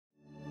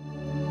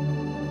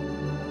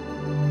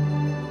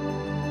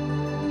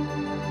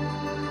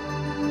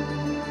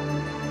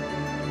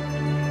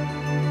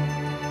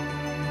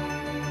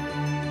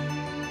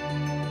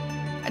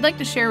I'd like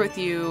to share with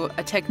you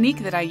a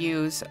technique that I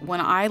use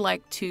when I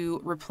like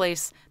to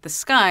replace the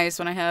skies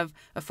when I have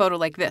a photo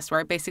like this,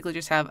 where I basically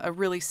just have a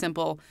really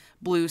simple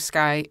blue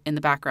sky in the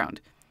background.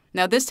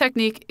 Now, this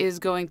technique is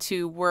going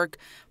to work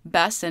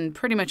best and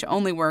pretty much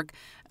only work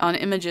on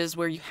images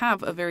where you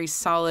have a very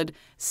solid,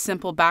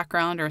 simple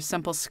background or a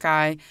simple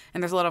sky,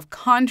 and there's a lot of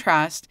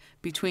contrast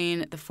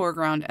between the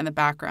foreground and the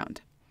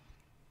background.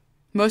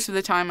 Most of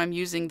the time, I'm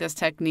using this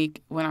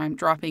technique when I'm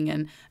dropping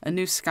in a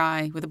new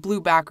sky with a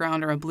blue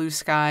background or a blue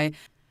sky,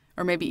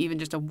 or maybe even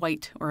just a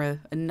white or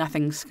a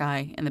nothing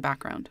sky in the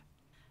background.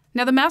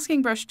 Now, the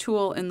masking brush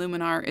tool in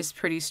Luminar is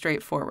pretty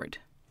straightforward.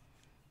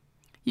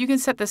 You can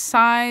set the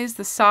size,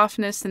 the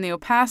softness, and the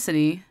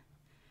opacity.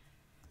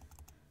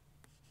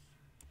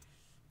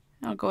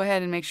 I'll go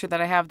ahead and make sure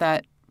that I have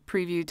that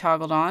preview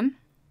toggled on.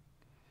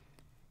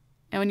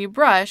 And when you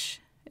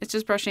brush, it's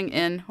just brushing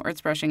in or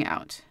it's brushing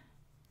out.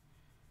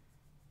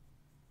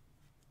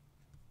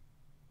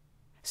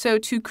 So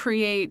to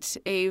create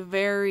a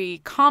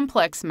very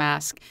complex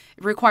mask,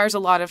 it requires a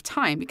lot of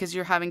time because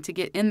you're having to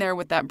get in there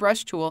with that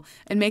brush tool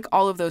and make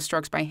all of those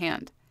strokes by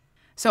hand.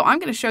 So I'm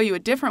going to show you a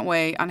different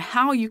way on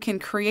how you can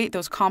create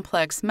those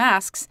complex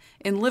masks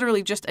in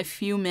literally just a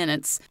few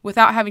minutes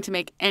without having to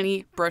make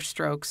any brush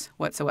strokes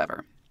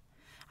whatsoever.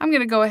 I'm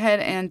going to go ahead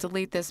and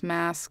delete this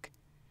mask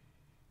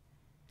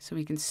so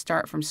we can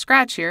start from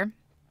scratch here.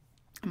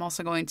 I'm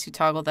also going to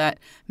toggle that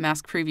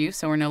mask preview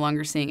so we're no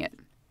longer seeing it.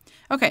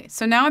 Okay,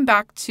 so now I'm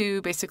back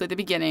to basically the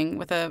beginning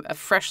with a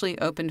freshly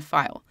opened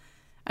file.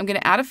 I'm going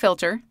to add a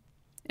filter,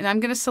 and I'm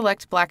going to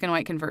select black and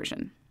white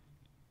conversion.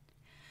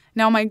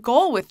 Now my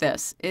goal with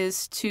this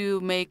is to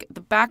make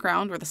the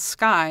background or the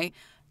sky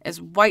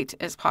as white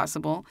as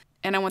possible,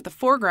 and I want the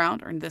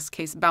foreground, or in this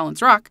case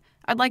balanced rock,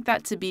 I'd like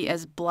that to be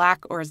as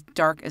black or as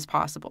dark as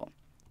possible.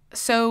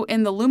 So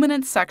in the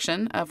luminance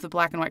section of the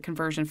black and white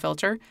conversion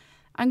filter,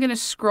 I'm going to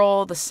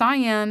scroll the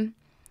cyan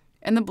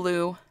and the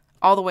blue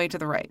all the way to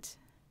the right.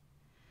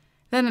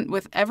 Then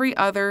with every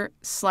other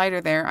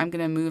slider there, I'm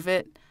going to move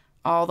it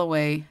all the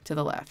way to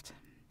the left.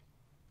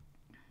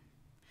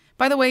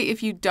 By the way,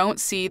 if you don't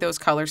see those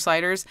color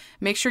sliders,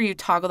 make sure you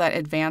toggle that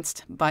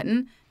advanced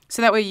button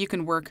so that way you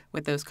can work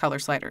with those color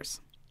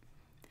sliders.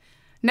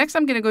 Next,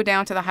 I'm going to go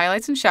down to the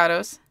highlights and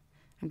shadows.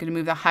 I'm going to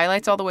move the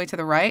highlights all the way to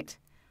the right.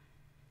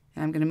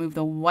 And I'm going to move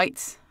the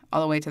whites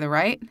all the way to the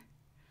right.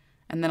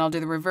 And then I'll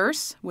do the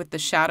reverse with the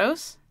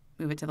shadows,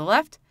 move it to the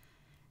left,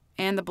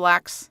 and the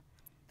blacks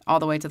all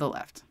the way to the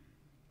left.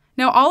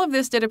 Now, all of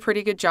this did a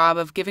pretty good job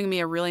of giving me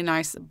a really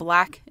nice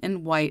black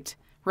and white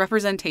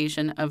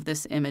representation of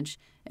this image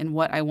and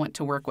what I want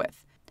to work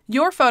with.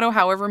 Your photo,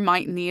 however,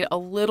 might need a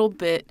little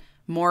bit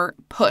more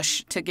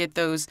push to get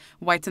those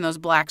whites and those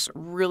blacks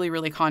really,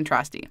 really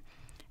contrasty.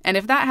 And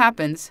if that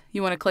happens,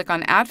 you want to click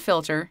on Add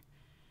Filter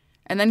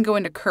and then go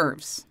into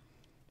Curves.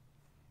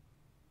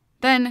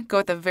 Then go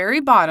at the very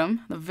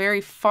bottom, the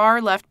very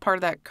far left part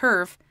of that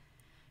curve,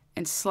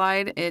 and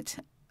slide it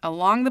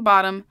along the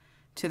bottom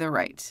to the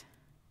right.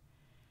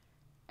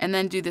 And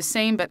then do the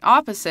same but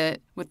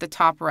opposite with the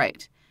top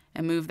right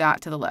and move that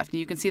to the left. And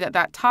you can see that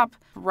that top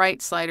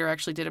right slider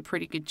actually did a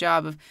pretty good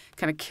job of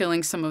kind of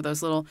killing some of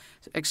those little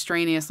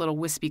extraneous little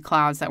wispy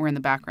clouds that were in the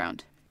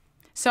background.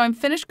 So I'm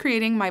finished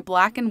creating my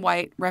black and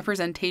white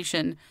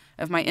representation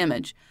of my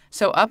image.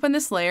 So up in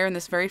this layer, in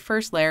this very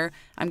first layer,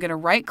 I'm going to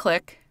right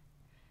click,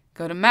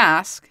 go to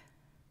Mask,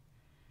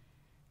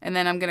 and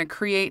then I'm going to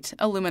create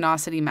a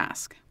luminosity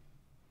mask.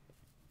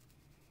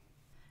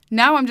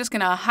 Now I'm just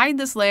going to hide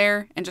this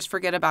layer and just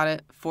forget about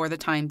it for the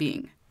time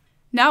being.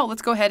 Now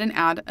let's go ahead and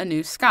add a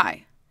new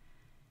sky.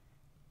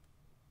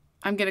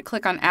 I'm going to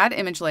click on Add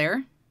Image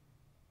Layer.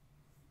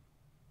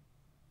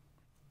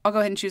 I'll go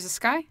ahead and choose a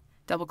sky,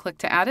 double click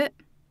to add it.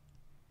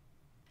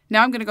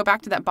 Now I'm going to go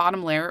back to that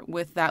bottom layer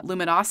with that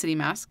luminosity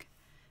mask.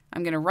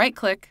 I'm going to right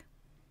click,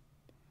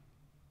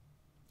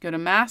 go to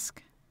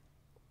Mask,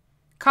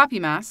 Copy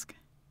Mask,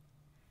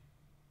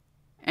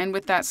 and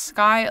with that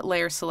sky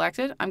layer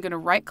selected, I'm going to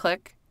right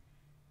click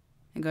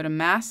and go to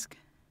Mask,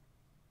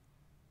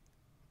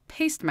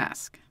 Paste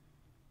Mask.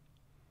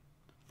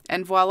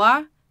 And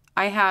voila,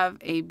 I have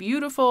a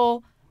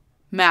beautiful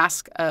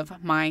mask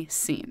of my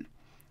scene.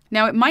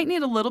 Now it might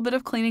need a little bit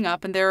of cleaning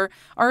up, and there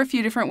are a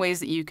few different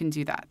ways that you can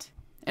do that.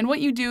 And what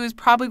you do is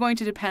probably going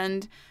to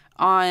depend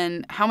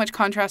on how much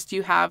contrast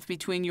you have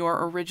between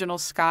your original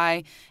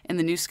sky and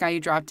the new sky you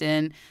dropped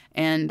in,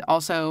 and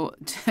also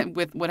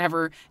with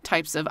whatever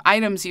types of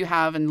items you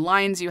have and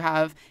lines you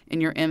have in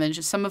your image.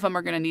 Some of them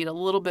are going to need a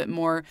little bit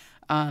more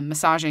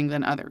massaging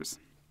than others.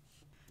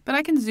 But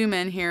I can zoom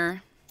in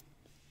here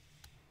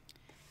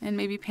and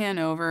maybe pan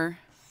over,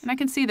 and I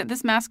can see that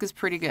this mask is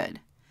pretty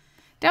good.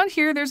 Down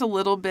here, there's a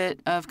little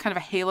bit of kind of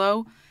a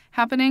halo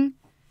happening.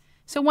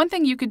 So one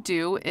thing you could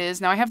do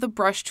is, now I have the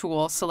brush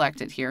tool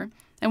selected here,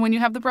 and when you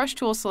have the brush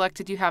tool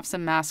selected, you have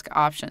some mask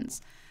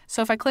options.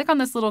 So if I click on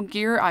this little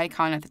gear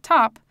icon at the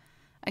top,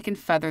 I can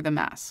feather the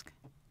mask.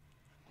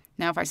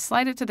 Now if I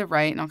slide it to the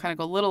right, and I'll kind of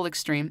go a little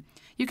extreme,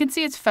 you can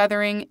see it's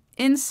feathering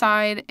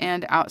inside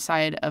and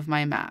outside of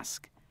my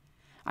mask.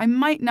 I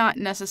might not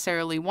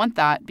necessarily want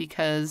that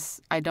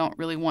because I don't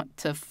really want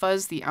to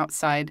fuzz the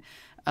outside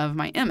of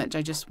my image.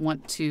 I just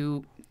want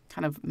to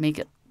kind of make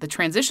it the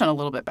transition a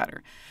little bit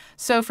better.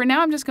 So for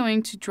now, I'm just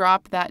going to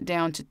drop that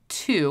down to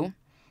 2,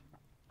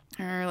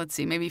 or let's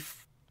see, maybe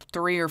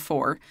 3 or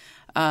 4.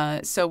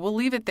 So we'll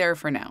leave it there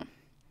for now.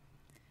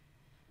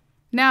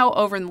 Now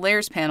over in the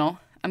Layers panel,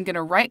 I'm going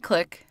to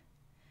right-click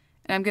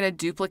and I'm going to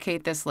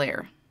duplicate this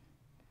layer.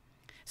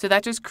 So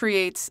that just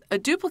creates a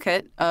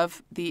duplicate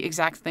of the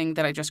exact thing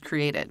that I just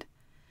created.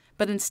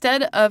 But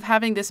instead of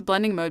having this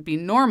blending mode be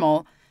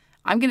normal,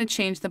 I'm going to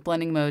change the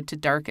blending mode to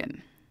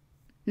darken.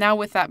 Now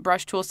with that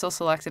brush tool still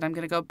selected, I'm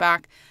going to go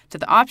back to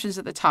the options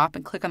at the top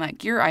and click on that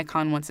gear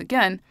icon once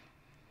again.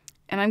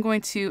 And I'm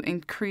going to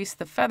increase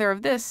the feather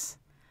of this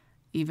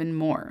even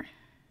more.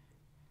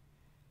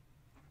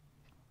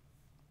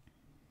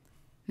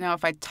 Now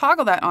if I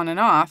toggle that on and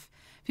off,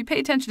 if you pay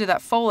attention to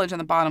that foliage on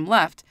the bottom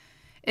left,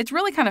 it's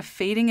really kind of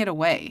fading it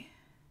away.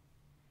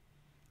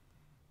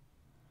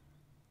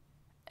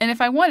 And if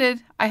I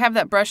wanted, I have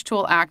that brush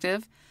tool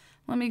active.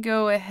 Let me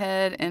go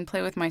ahead and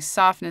play with my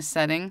softness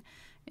setting.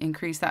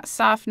 Increase that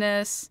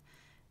softness,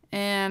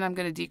 and I'm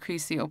going to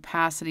decrease the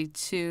opacity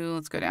too.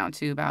 Let's go down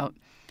to about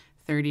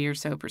 30 or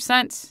so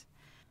 %.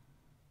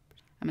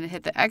 I'm going to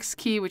hit the X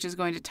key, which is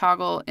going to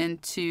toggle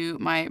into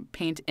my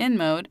paint in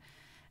mode,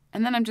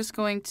 and then I'm just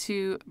going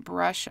to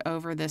brush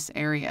over this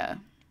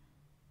area.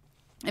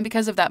 And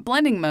because of that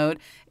blending mode,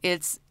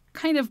 it's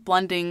kind of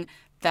blending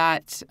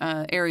that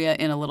area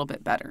in a little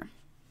bit better.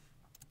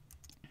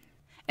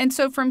 And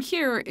so from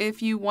here,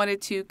 if you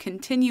wanted to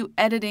continue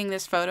editing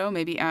this photo,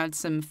 maybe add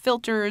some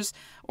filters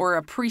or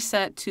a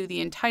preset to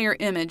the entire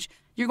image,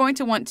 you're going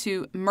to want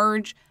to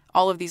merge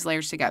all of these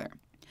layers together.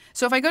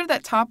 So if I go to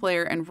that top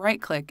layer and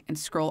right-click and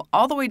scroll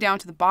all the way down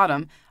to the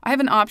bottom, I have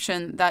an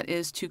option that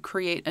is to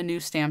create a new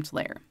stamped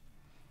layer.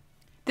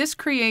 This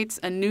creates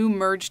a new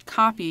merged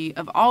copy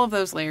of all of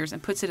those layers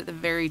and puts it at the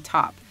very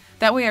top.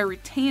 That way I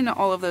retain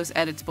all of those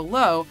edits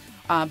below,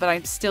 but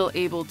I'm still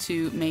able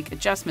to make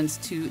adjustments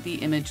to the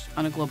image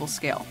on a global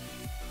scale.